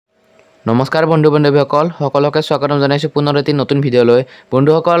নমস্কাৰ বন্ধু-বান্ধৱীসকল সকলোকে স্বাগতম জনাইছো পুনৰ এটি নতুন ভিডিঅ'লৈ।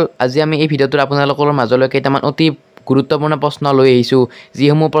 বন্ধুসকল আজি আমি এই ভিডিঅ'টোত আপোনালোকৰ মাজলৈ কেইটামান অতি গুৰুত্বপূৰ্ণ প্ৰশ্ন লৈ আহিছো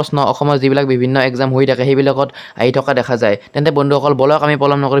যিসমূহ প্ৰশ্ন অসমৰ যিবিলাক বিভিন্ন এক্সাম হৈ থাকে সেইবিলাকত আহি থকা দেখা যায়। তেন্তে বন্ধুসকল বলক আমি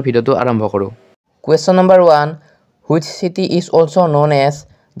পলম নকৰি ভিডিঅ'টো আৰম্ভ কৰো। Question number 1, which city is also known as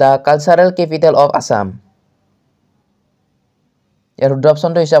the cultural capital of Assam? ইয়াৰ শুদ্ধ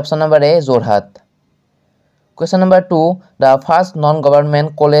অপচনটো হৈছে option number A Jorhat. Question number 2, the first non-government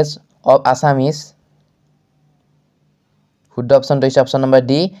college of Assam is শুদ্ধ অপচনটো হৈছে option number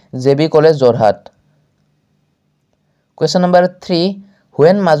D JB college Jorhat. Question number 3,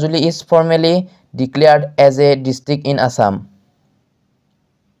 when Majuli is formally declared as a district in Assam?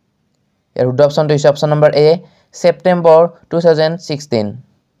 ইয়াৰ শুদ্ধ অপচনটো হৈছে option number A September 2016।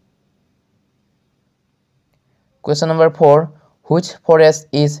 Question number 4, which forest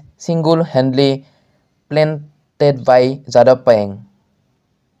is single-handedly planted by Jadav Payeng?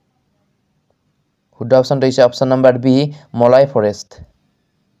 শুদ্ধ অপচনটো হৈছে option number B malai forest.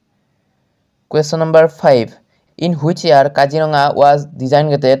 Question number 5, in which year Kaziranga was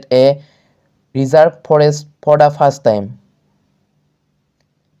designated a reserve forest for the first time?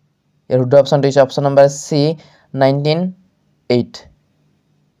 ইয়াৰ শুদ্ধ অপচনটো হৈছে option number C 1908।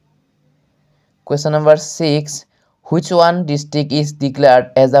 Question number 6, which one district is declared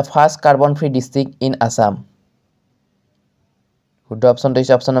as the first carbon-free district in Assam? শুদ্ধ অপচনটো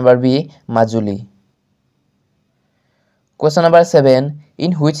হৈছে option number B Majuli. Question number 7,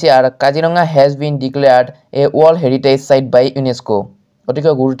 in which year Kaziranga has been declared a World Heritage Site by UNESCO?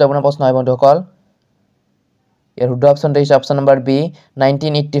 অতিকৈ গুৰুত্বপূৰ্ণ প্ৰশ্ন হয় বন্ধুসকল। ইয়াৰ শুদ্ধ অপচনটো হৈছে option number B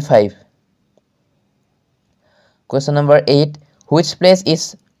 1985। Question number 8, which place is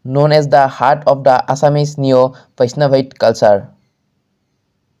known as the heart of the Assamese Neo-Vaishnavite culture?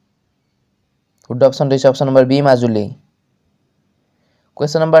 শুদ্ধ অপচনটো হৈছে option number B Majuli.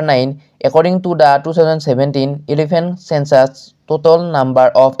 Question number 9, according to the 2017 elephant census, total number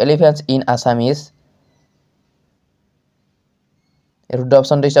of elephants in Assam is? এর শুদ্ধ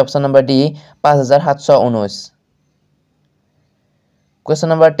অপশনটো হৈছে option number D 5719। Question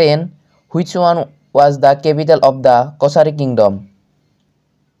number 10, which one was the capital of the Kosari kingdom?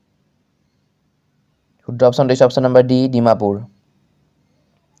 শুদ্ধ অপশনটো হৈছে option number D Dimapur.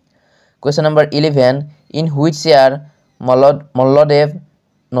 Question number 11, in which year Malladev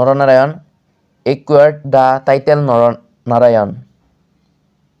Naranarayan acquired the title Narayan?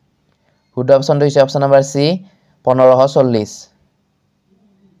 শুদ্ধ অপশনটো হৈছে option number C 1540।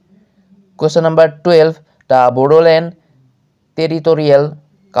 Question number 12, the Bodoland Territorial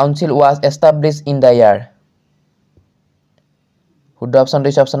Council was established in the year? শুদ্ধ অপশনটো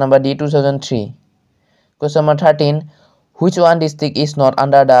হৈছে option number D 2003। Question number 13, which one district is not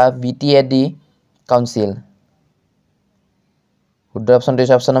under the BTAD Council? শুদ্ধ অপশনটো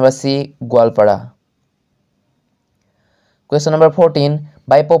হৈছে option number C Goalpara. Question number 14,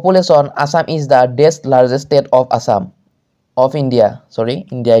 by population Assam is the largest state of India.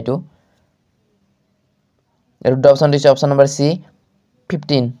 India itu. এর শুদ্ধ অপশনটো হৈছে option number C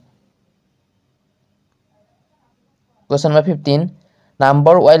 15। Question number 15,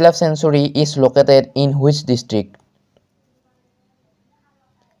 Number Wildlife Sanctuary is located in which district?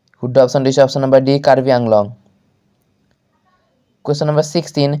 শুদ্ধ অপশনটো হৈছে option number D Karbi Anglong. Question number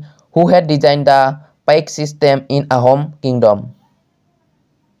 16, who had designed the pike system in Ahom Kingdom?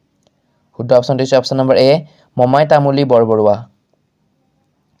 শুদ্ধ অপশনটো হৈছে option number A মমাই Tamuli Borbarua.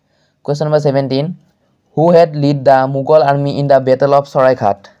 Question number 17, who had led the Mughal army in the Battle of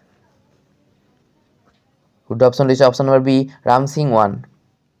Saraighat? শুদ্ধ অপশনটো হৈছে option number B Ram Singh 1।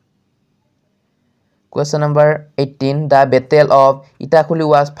 Question number 18, the Battle of Itakuli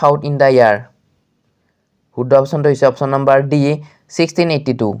was fought in the year? শুদ্ধ অপশনটো হৈছে option number D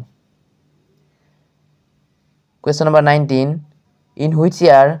 1682। Question number 19, in which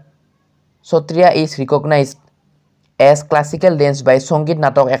year Satriya is recognized as classical dance by Songit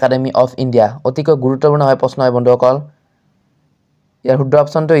Natok Academy of India? অতিকৈ গুৰুত্বপূৰ্ণ হয় প্ৰশ্ন হয় বন্ধুসকল। ইয়াৰ শুদ্ধ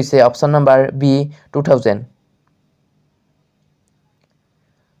অপশনটো হৈছে option number B 2000।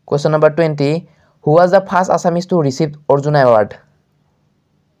 Question number 20, who was the first Assamese to receive Arjuna Award?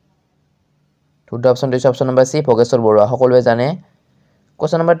 শুদ্ধ অপশনটো হৈছে অপশন নম্বৰ সি ভোগেশ্বৰ বৰুৱা সকলোৱে জানে।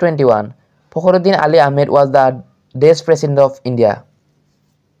 Question number 21, Fakhruddin Ali Ahmed was the dash president of India?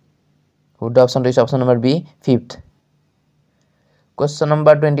 শুদ্ধ অপশনটো হৈছে option number B 5th। Question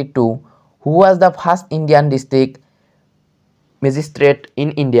number 22, who was the first Indian district magistrate in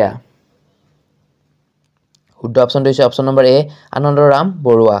India? শুদ্ধ অপশনটো হৈছে option number A Anandaram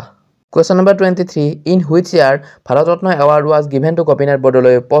Barua. Question number 23, in which year Bharat Ratna Award was given to Gopinath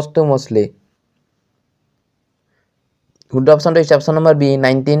Bordoloi posthumously? শুদ্ধ অপশ্যনটো হৈছে option number B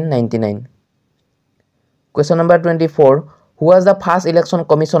 1999 Question number 24 Who was the first election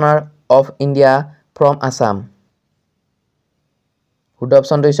commissioner of India from Assam শুদ্ধ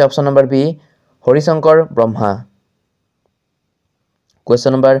অপশ্যনটো হৈছে option number B Harishankar Brahma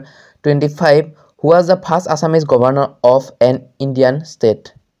Question number 25 Who was the first Assamese governor of an Indian state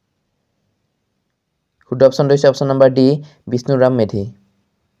শুদ্ধ অপশ্যনটো হৈছে option number D Bishnuram Medhi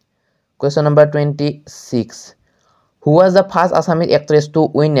Question number 26 Who was the first Assamese actress to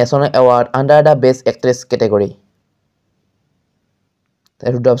win national award under the best actress category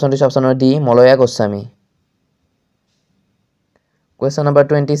শুদ্ধ অপশ্যনটো হৈছে option number D Malaya Goswami Question number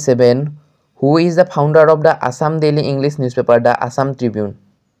 27 Who is the founder of the Assam daily English newspaper the Assam Tribune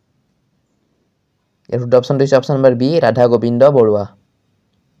শুদ্ধ অপশ্যনটো হৈছে option number B Radha Gobinda Barua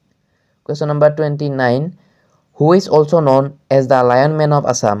Question number 29 Who is also known as the Lion Man of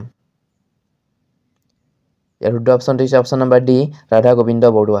Assam শুদ্ধ অপশ্যনটো হৈছে option number D Radha Gobinda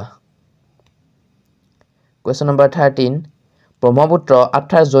Barua Question number 13 Brahmaputra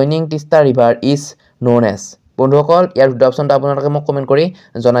after joining Tista river is known as বন্ধুসকল ইয়াৰ শুদ্ধ অপশ্যনটো আপোনালোকে মোক কমেন্ট কৰি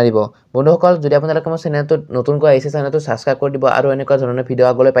জনাই দিব বন্ধুসকল যদি আপোনালোকে মোৰ চেনেলটো নতুনকৈ আহিছে চেনেলটো সাবস্ক্ৰাইব কৰি দিব আৰু এনেকুৱা ধৰণৰ ভিডিও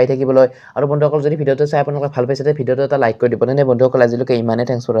আগলৈ পাই থাকিবলৈ আৰু বন্ধুসকল যদি ভিডিওটো চাই আপোনালোকে ভাল পাইছে তে ভিডিওটো এটা লাইক কৰি দিব তেনে বন্ধুসকল আজিলৈকে ইমানে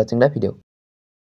thanks for watching da video